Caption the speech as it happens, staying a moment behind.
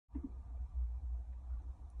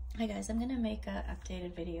Hi guys, I'm gonna make an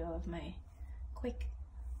updated video of my quick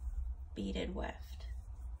beaded weft.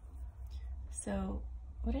 So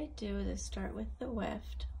what I do is start with the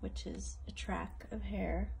weft, which is a track of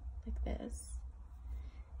hair like this.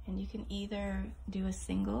 And you can either do a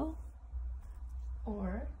single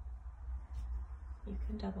or you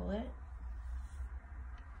can double it.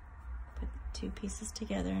 Put two pieces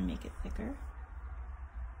together and make it thicker.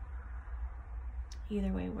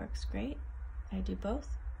 Either way works great. I do both.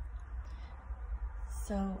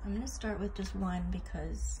 So I'm going to start with just one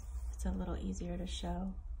because it's a little easier to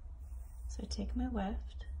show. So I take my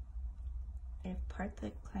weft, I part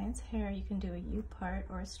the client's hair. You can do a U part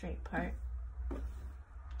or a straight part.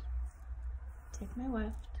 Take my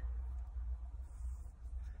weft,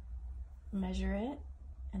 measure it,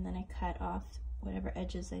 and then I cut off whatever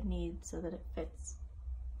edges I need so that it fits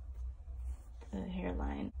the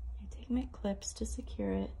hairline. I take my clips to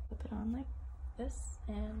secure it, flip it on like this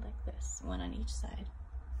and like this, one on each side.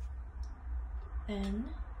 Then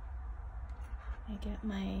I get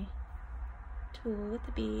my tool with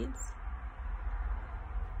the beads,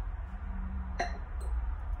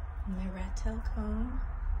 my rat tail comb,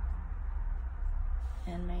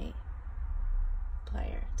 and my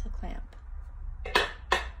plier to clamp.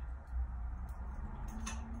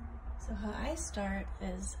 So how I start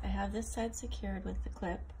is I have this side secured with the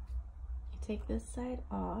clip. You take this side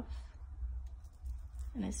off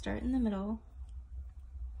and I start in the middle.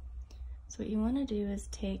 So what you want to do is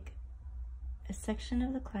take a section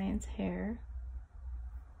of the client's hair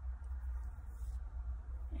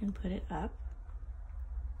and put it up.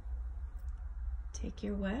 Take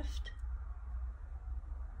your weft,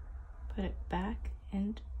 put it back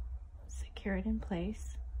and secure it in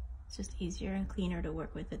place. It's just easier and cleaner to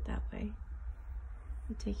work with it that way.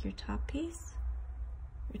 You take your top piece,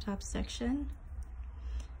 your top section.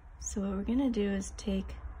 So what we're gonna do is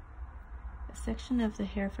take a section of the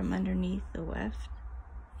hair from underneath the weft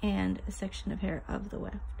and a section of hair of the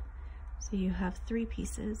weft. So you have three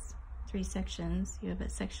pieces, three sections. You have a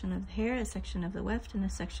section of the hair, a section of the weft, and a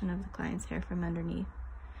section of the client's hair from underneath.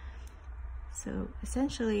 So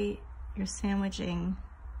essentially, you're sandwiching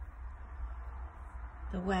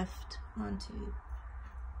the weft onto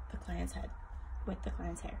the client's head with the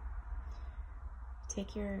client's hair.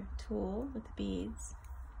 Take your tool with the beads,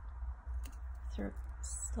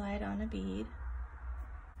 slide on a bead.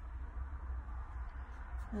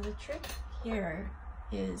 Now the trick here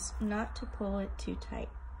is not to pull it too tight.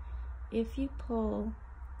 If you pull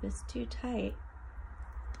this too tight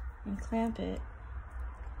and clamp it,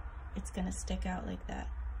 it's gonna stick out like that.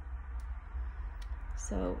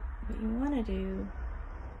 So what you wanna do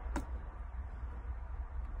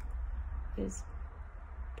is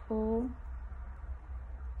pull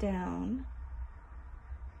down,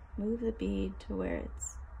 move the bead to where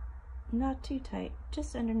it's not too tight,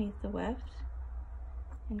 just underneath the weft,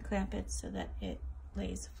 and clamp it so that it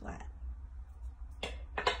lays flat.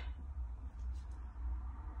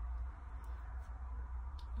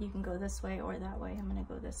 You can go this way or that way. I'm gonna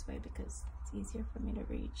go this way because it's easier for me to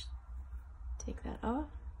reach. Take that off,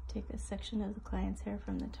 take a section of the client's hair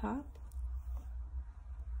from the top,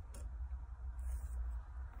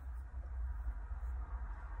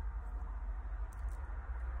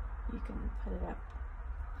 you can put it up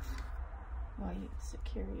while you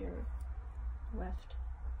secure your weft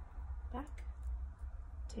back.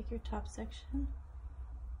 Take your top section,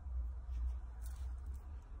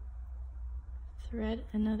 thread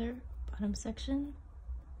another bottom section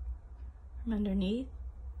from underneath,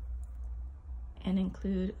 and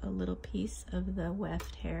include a little piece of the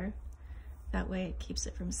weft hair. That way it keeps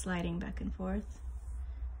it from sliding back and forth.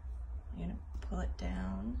 You're gonna pull it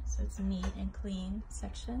down so it's a neat and clean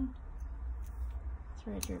section.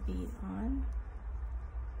 Thread your bead on.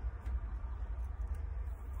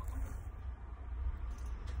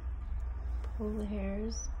 Pull the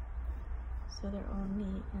hairs so they're all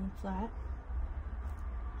neat and flat.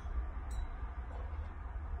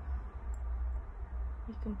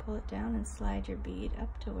 You can pull it down and slide your bead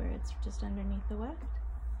up to where it's just underneath the weft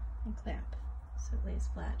and clamp so it lays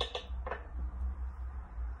flat. I'll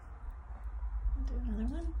do another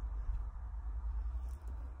one.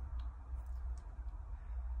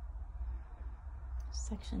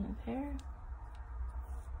 Section of hair.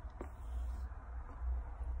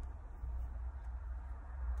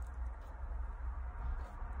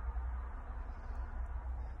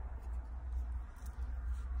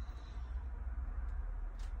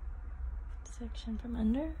 Section from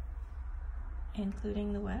under,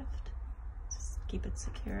 including the weft. Just keep it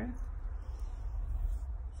secure.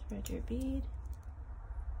 Thread your bead.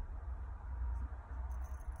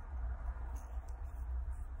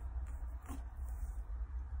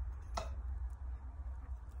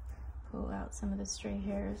 out some of the stray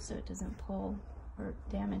hairs so it doesn't pull or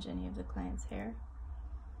damage any of the client's hair.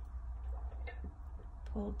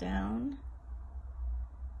 Pull down,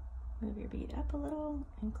 move your bead up a little,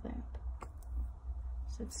 and clamp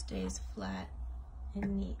so it stays flat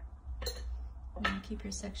and neat. And keep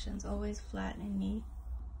your sections always flat and neat.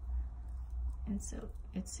 And so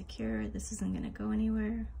it's secure, this isn't going to go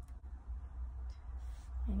anywhere.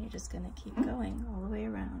 And you're just going to keep going all the way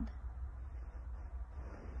around.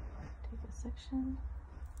 Take a section,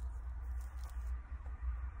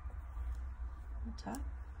 the top,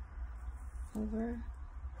 over,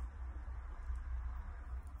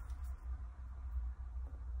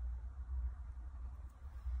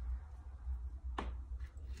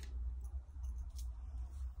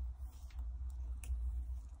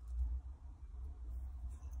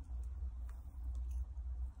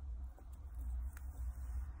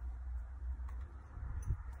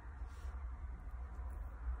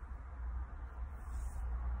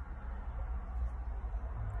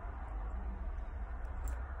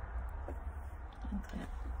 and clamp.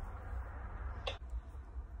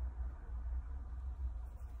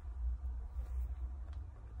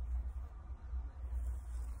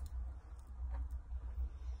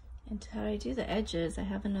 And how I do the edges, I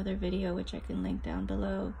have another video which I can link down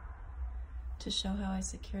below to show how I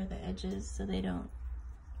secure the edges so they don't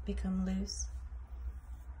become loose.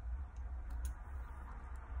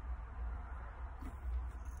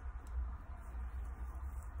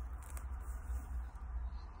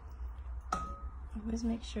 Always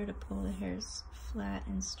make sure to pull the hairs flat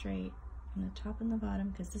and straight from the top and the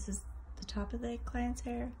bottom, because this is the top of the client's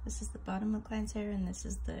hair, this is the bottom of the client's hair, and this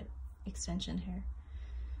is the extension hair.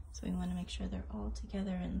 So we want to make sure they're all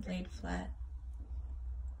together and laid flat.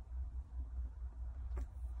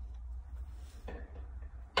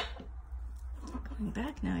 Going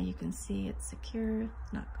back now, you can see it's secure,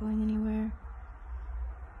 it's not going anywhere.